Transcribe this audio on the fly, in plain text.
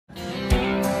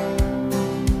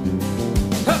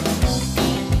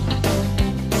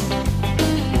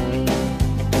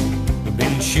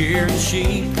shearing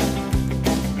sheep,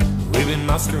 we've been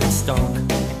mustering stock,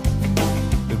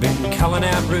 we've been culling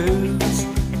out roots,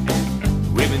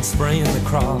 we've been spraying the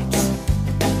crops,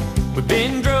 we've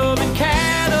been droving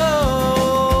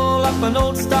cattle up an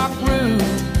old stock route.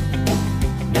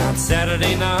 Now it's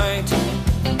Saturday night,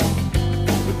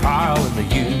 we pile in the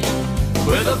ute.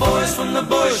 We're the boys from the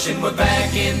bush and we're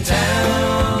back in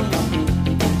town.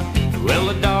 Well,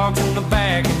 the dog's in the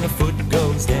bag and the foot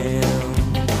goes down.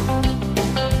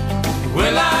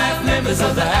 We're live members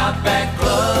of the Outback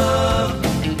Club.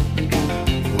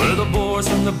 We're the boys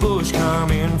from the bush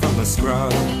come in from the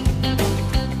scrub.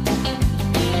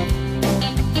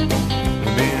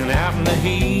 We've been out in the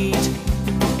heat,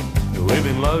 we've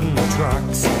been loading the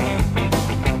trucks,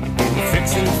 been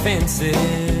fixing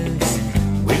fences,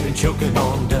 we've been choking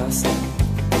on dust.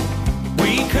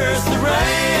 We curse the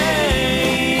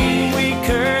rain, we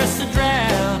curse the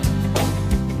drought.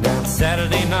 Now it's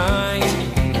Saturday night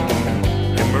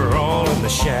and we're all in the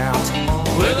shout.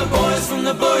 We're the boys from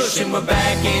the bush and we're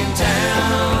back in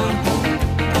town.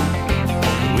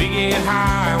 We get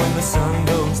high when the sun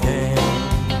goes down.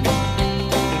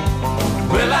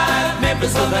 We're live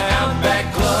members of the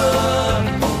Outback Club.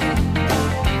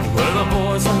 We're the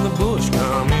boys from the bush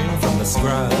coming from the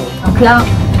scrub. Donc là,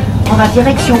 on va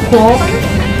direction Corn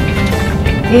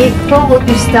et Port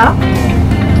Augusta.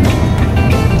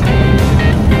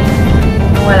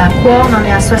 Voilà, Corn, on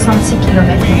est à 66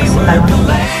 km, donc c'est pas loin.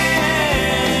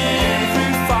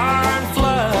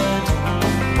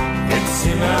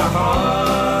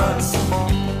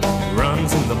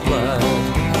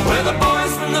 We're the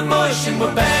boys from the bush and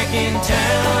we're back in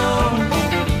town.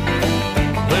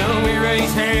 Well, we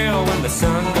raise hell when the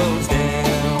sun goes down.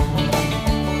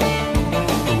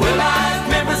 We're live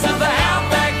members of the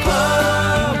Outback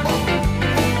Club.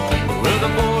 We're the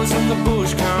boys from the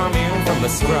bush come in from the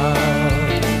scrub.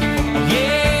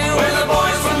 Yeah, we're the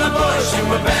boys from the bush and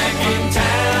we're back in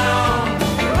town.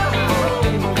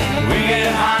 We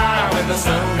get high when the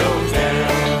sun goes down.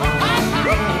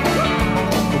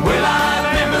 We're live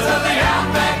members of the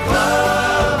Outback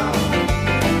Club.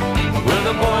 We're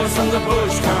the boys from the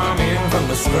bush come in from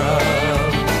the scrub.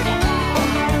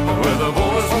 We're the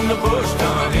boys from the bush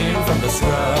come in from the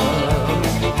scrub.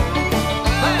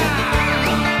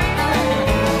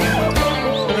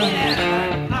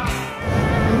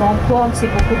 Bon, Corn, c'est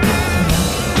beaucoup plus petit.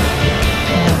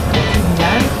 Petit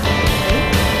village.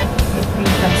 Et puis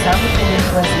comme ça, vous pouvez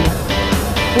choisir.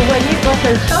 Vous voyez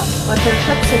Bottle Shop. Bottle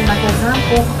Shop, c'est le magasin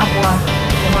pour à boire.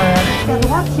 À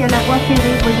droite, il y a la voie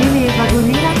ferrée. Vous voyez les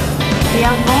wagonnets là. Et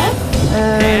avant,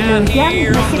 le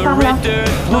diable passait par là.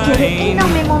 Donc il y avait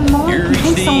énormément de monde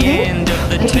qui descendait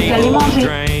et qui allait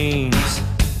manger.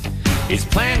 It's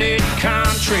planted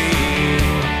country.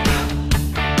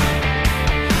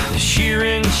 The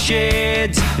shearing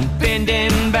sheds and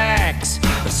bending backs,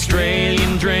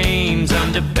 Australian dreams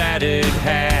under battered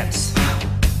hats.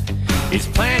 It's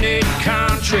planted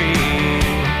country.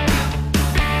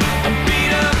 A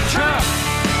beat up truck,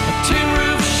 a tin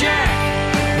roof shack,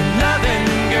 a loving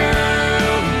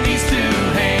girl with these two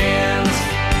hands.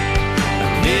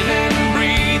 Living,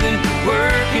 breathing,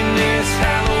 working this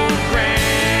hallowed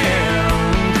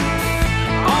ground.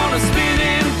 On a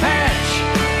spinning patch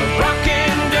of rock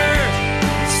and dirt,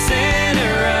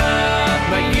 center of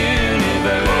my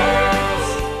universe.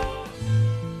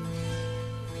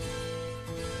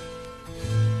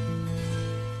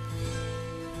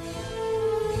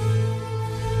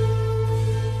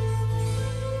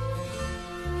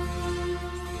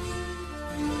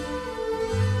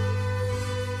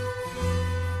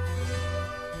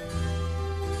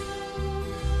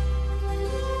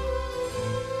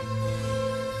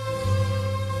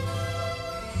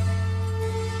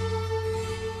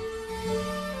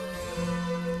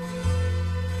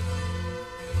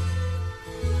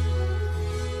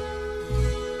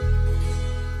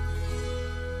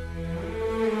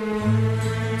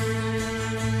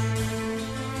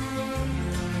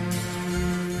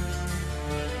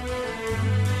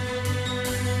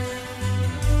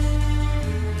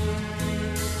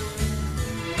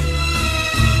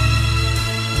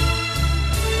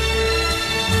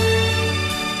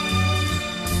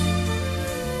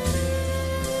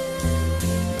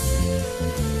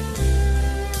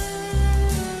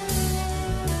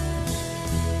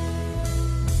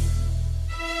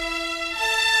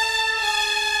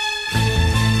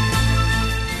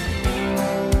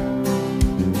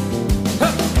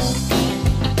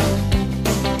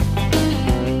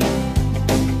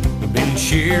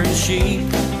 shearing sheep,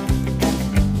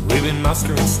 we've been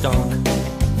mustering stock,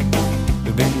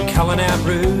 we've been culling out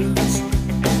roots,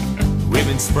 we've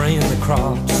been spraying the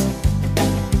crops,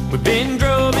 We've been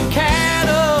droving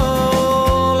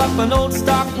cattle up an old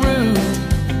stock route.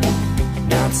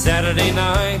 Now it's Saturday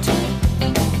night,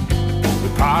 we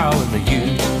pile in the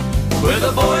ute. We're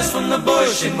the boys from the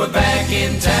bush and we're back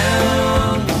in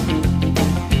town.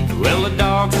 Well, the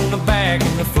dog's in the back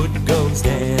and the foot goes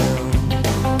down.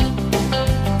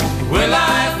 We're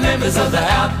life members of the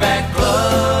Outback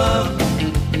Club.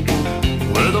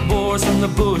 We're the boys from the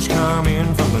bush come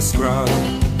in from the scrub.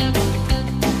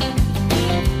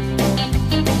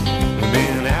 We've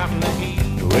been out in the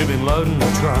heat, we've been loading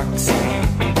the trucks,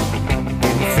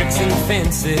 been fixing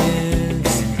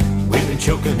fences, we've been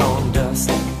choking on dust.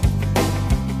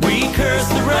 We curse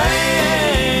the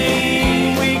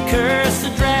rain, we curse the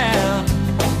drought.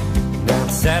 Now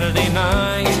it's Saturday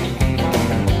night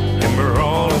and we're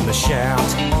all in the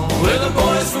shout. We're the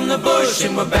boys from the bush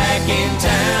and we're back in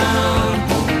town.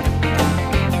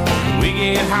 We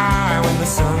get high when the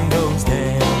sun goes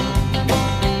down.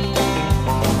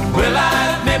 We're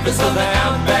live members of the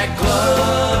Outback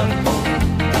Club.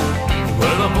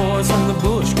 We're the boys from the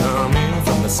bush coming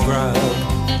from the scrub.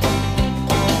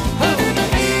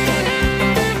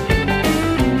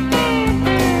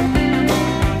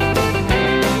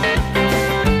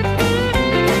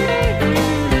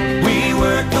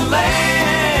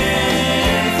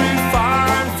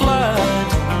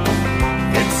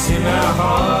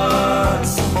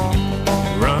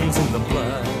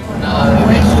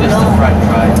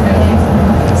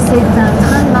 C'est un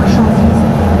train de marchandises.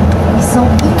 Ils sont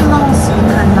immenses, les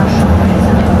trains de marchandises.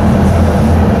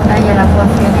 Là, il y a la voie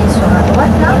ferrée sur la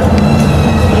droite, là.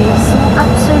 Et ils sont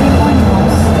absolument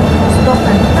immenses. Ils transportent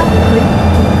un tas de trucs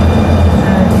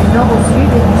du nord au sud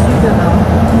et du sud au nord.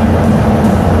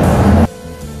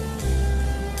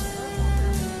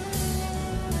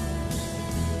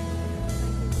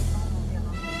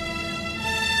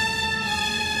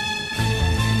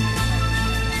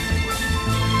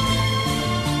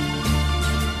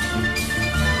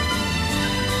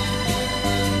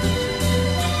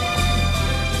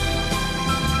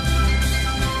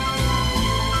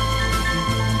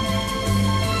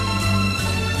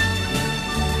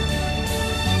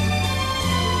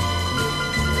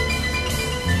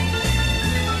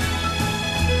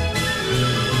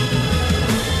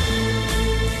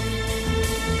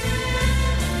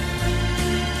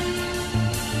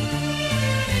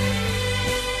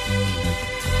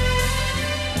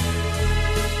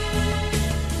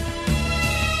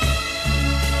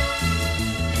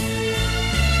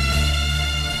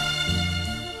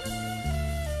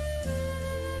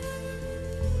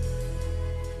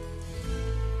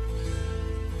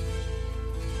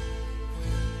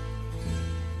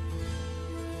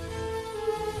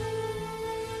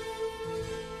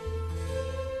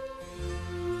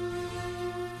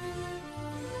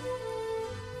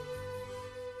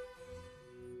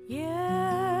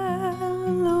 Yellow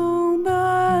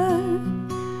bird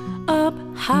up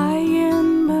high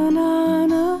in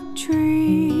banana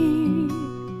tree.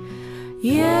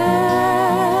 Yellow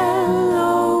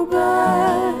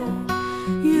bird,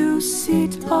 you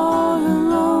sit all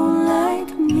alone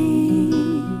like me.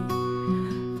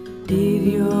 Did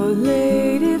your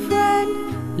lady friend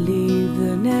leave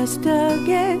the nest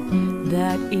again?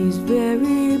 That is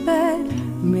very bad,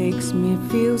 makes me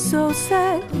feel so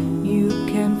sad. You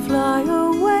can fly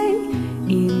away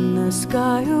in the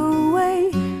sky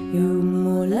away. You're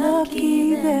more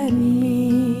lucky than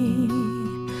me.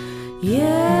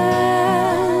 Yellow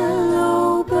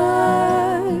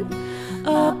bird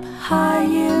up high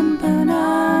in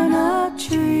banana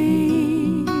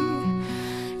tree.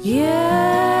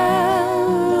 Yellow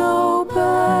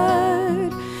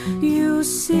bird, you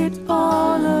sit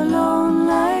all alone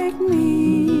like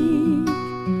me.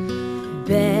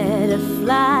 Better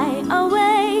fly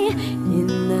away in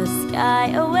the sky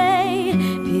away.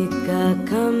 Pick a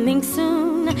coming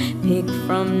soon, pick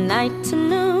from night to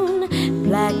noon.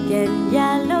 Black and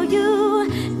yellow, you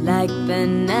like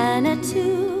banana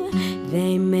too.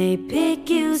 They may pick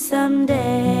you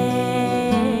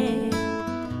someday.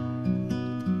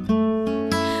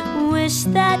 Wish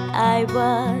that I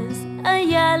was a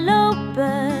yellow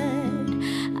bird,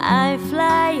 I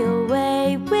fly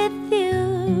away with you.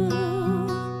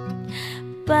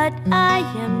 But I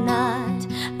am not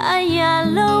a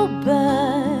yellow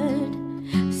bird,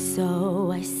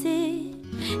 so I see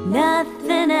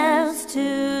nothing else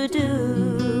to do.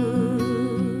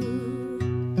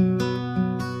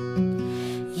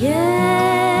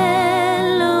 Yellow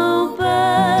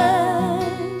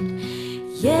bird,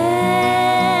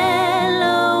 yellow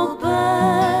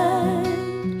bird,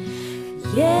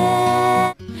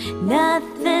 yeah,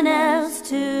 nothing else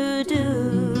to do.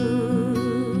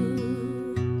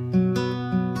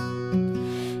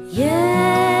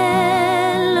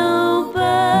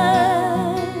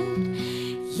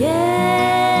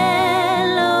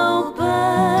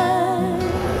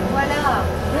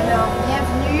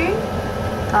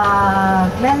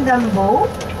 Glendambo.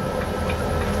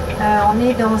 On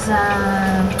est dans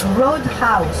un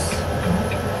roadhouse.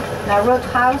 La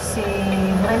roadhouse,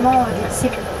 c'est vraiment,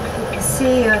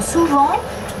 c'est souvent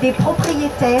des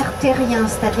propriétaires terriens,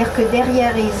 c'est-à-dire que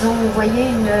derrière ils ont, vous voyez,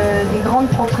 des grandes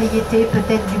propriétés,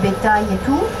 peut-être du bétail et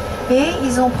tout, et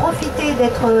ils ont profité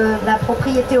d'être la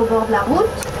propriété au bord de la route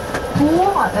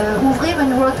pour ouvrir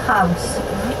une roadhouse.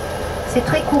 C'est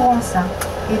très courant ça.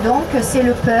 Et donc c'est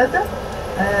le pub,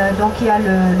 donc il y a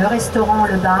le restaurant,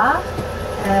 le bar,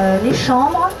 les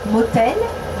chambres, motel,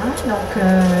 donc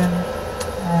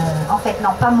en fait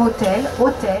non pas motel,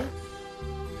 hôtel.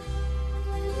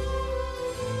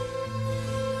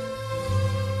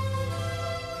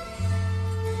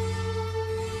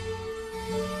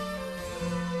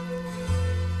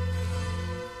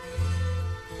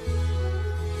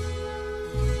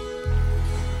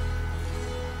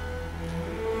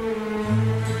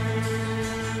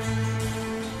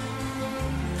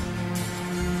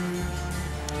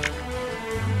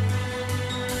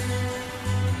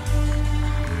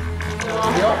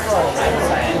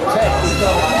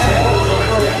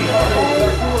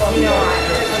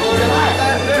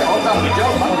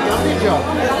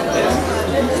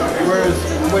 Whereas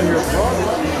when you're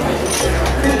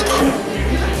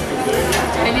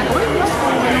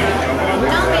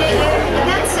Non, mais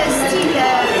that's still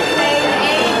pale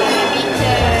ale a bit.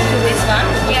 This one?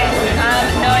 Yes.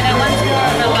 No, that one's more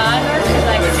on the lager,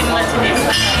 like similar to this,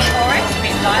 like orange, a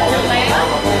bit lighter flavour.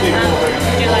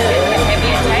 Would you like it with a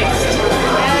heavier taste?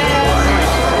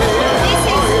 This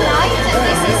is light and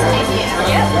this is heavier.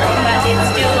 Yep, but it's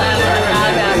still a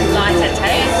lager, lighter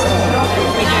taste.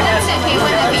 We do That's have okay,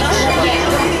 one of each. Yeah.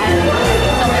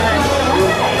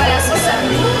 Voilà, c'est ça.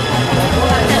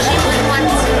 Partagez une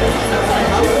boîte.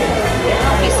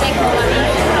 Ok, c'est pour la vie.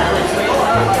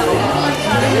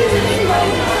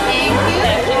 Thank you.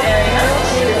 Thank you very much.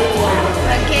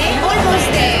 Ok, almost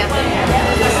there.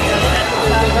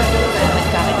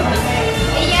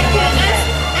 Et il n'y a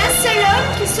qu'un seul homme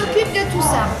qui s'occupe de tout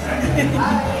ça.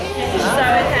 So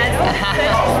it has,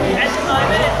 at the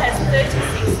moment, it has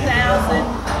 36,000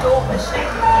 door sheep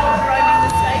roaming the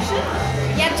station.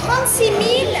 Il y a 36 000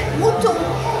 moutons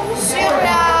sur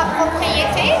la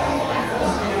propriété.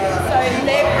 So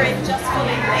they're bred just for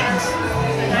their meat.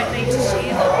 They don't need to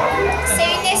shear them.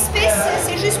 C'est une espèce,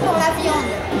 c'est juste pour la viande.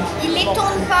 Ils les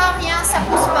tondent pas, rien, ça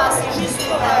pousse pas, c'est juste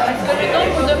pour la... Parce que le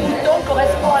nombre de moutons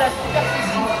correspond à la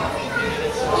superficie.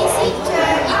 Is it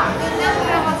the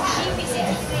number of sheep, is it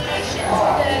in relation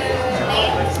to the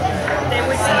land? There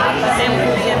would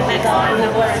be a maximum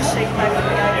number of sheep they would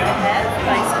be able to have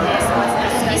based on their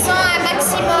size. Ils ont un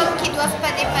maximum qu'ils ne doivent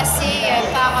pas dépasser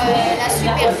par la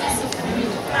superficie.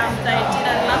 They did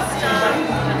a muster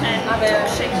and took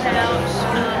sheep out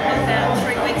about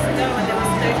 3 weeks ago when there was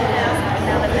 30,000, and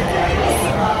now they've had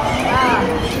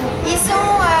Ils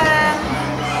ont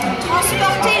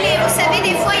transporté les, vous savez,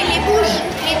 des fois ils les bougent,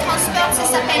 ils les transportent, ça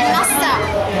s'appelle masta,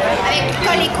 avec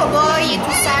comme les cow-boys et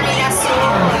tout ça, les lassos.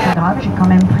 Pas grave, j'ai quand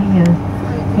même pris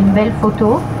une belle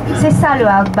photo. C'est ça le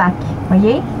Outback, vous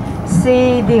voyez?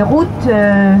 C'est des routes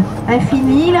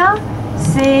infinies là,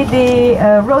 c'est des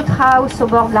roadhouse au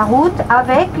bord de la route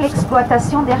avec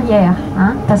l'exploitation derrière,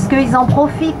 hein, parce qu'ils en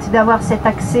profitent d'avoir cet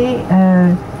accès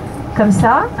comme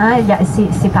ça, hein,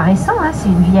 c'est pas récent, hein, c'est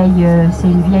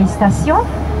une vieille station.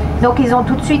 Donc ils ont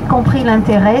tout de suite compris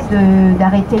l'intérêt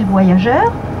d'arrêter le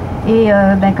voyageur. Et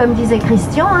comme disait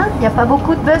Christian, hein, il n'y a pas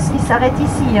beaucoup de bus qui s'arrêtent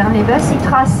ici, hein, les bus ils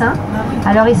tracent. Hein.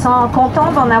 Alors ils sont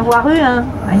contents d'en avoir eu un.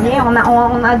 Vous voyez,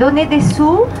 on a donné des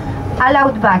sous à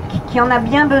l'Outback qui en a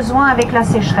bien besoin avec la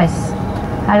sécheresse.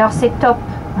 Alors c'est top,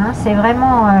 hein, c'est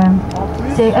vraiment,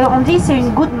 on dit c'est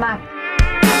une good map.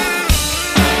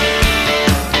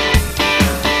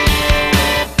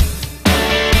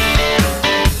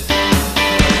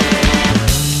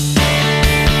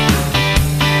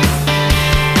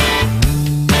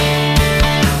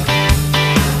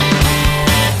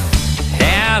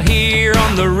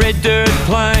 The red dirt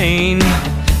plain,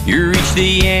 you reach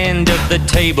the end of the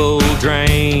table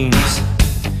drains.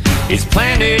 It's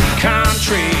planted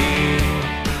country.